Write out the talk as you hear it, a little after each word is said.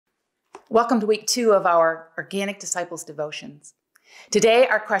Welcome to week 2 of our Organic Disciples devotions. Today,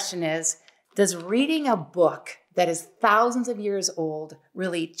 our question is, does reading a book that is thousands of years old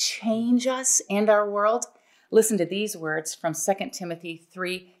really change us and our world? Listen to these words from 2 Timothy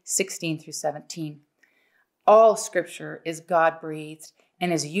 3:16 through 17. All scripture is God-breathed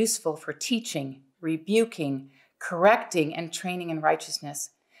and is useful for teaching, rebuking, correcting, and training in righteousness,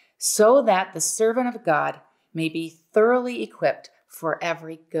 so that the servant of God may be thoroughly equipped for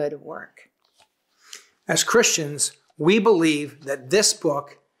every good work. As Christians, we believe that this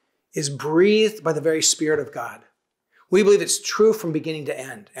book is breathed by the very Spirit of God. We believe it's true from beginning to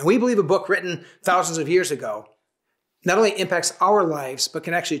end. And we believe a book written thousands of years ago not only impacts our lives, but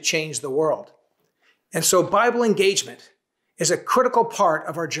can actually change the world. And so Bible engagement is a critical part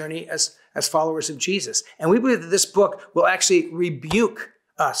of our journey as followers of Jesus. And we believe that this book will actually rebuke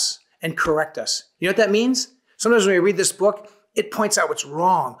us and correct us. You know what that means? Sometimes when we read this book, it points out what's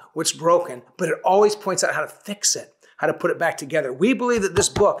wrong, what's broken, but it always points out how to fix it, how to put it back together. We believe that this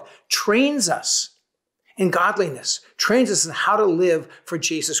book trains us in godliness, trains us in how to live for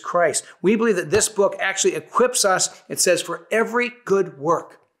Jesus Christ. We believe that this book actually equips us, it says, for every good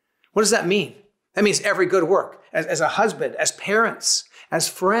work. What does that mean? That means every good work. As a husband, as parents, as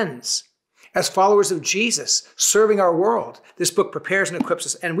friends, as followers of Jesus, serving our world. This book prepares and equips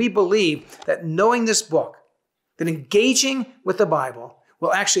us. And we believe that knowing this book, that engaging with the Bible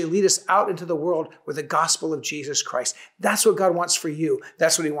will actually lead us out into the world with the gospel of Jesus Christ. That's what God wants for you.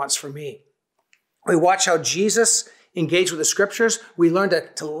 That's what he wants for me. We watch how Jesus engaged with the scriptures. We learn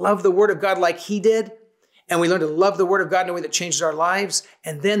to love the word of God like he did. And we learn to love the word of God in a way that changes our lives.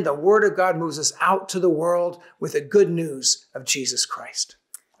 And then the word of God moves us out to the world with the good news of Jesus Christ.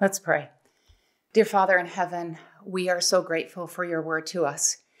 Let's pray. Dear Father in heaven, we are so grateful for your word to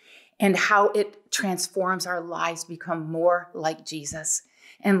us and how it transforms our lives, become more like Jesus.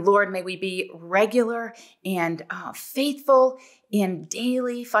 And Lord, may we be regular and faithful in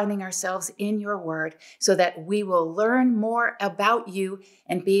daily finding ourselves in your word so that we will learn more about you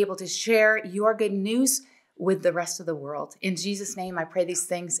and be able to share your good news with the rest of the world. In Jesus' name, I pray these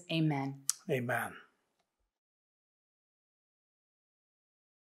things. Amen. Amen.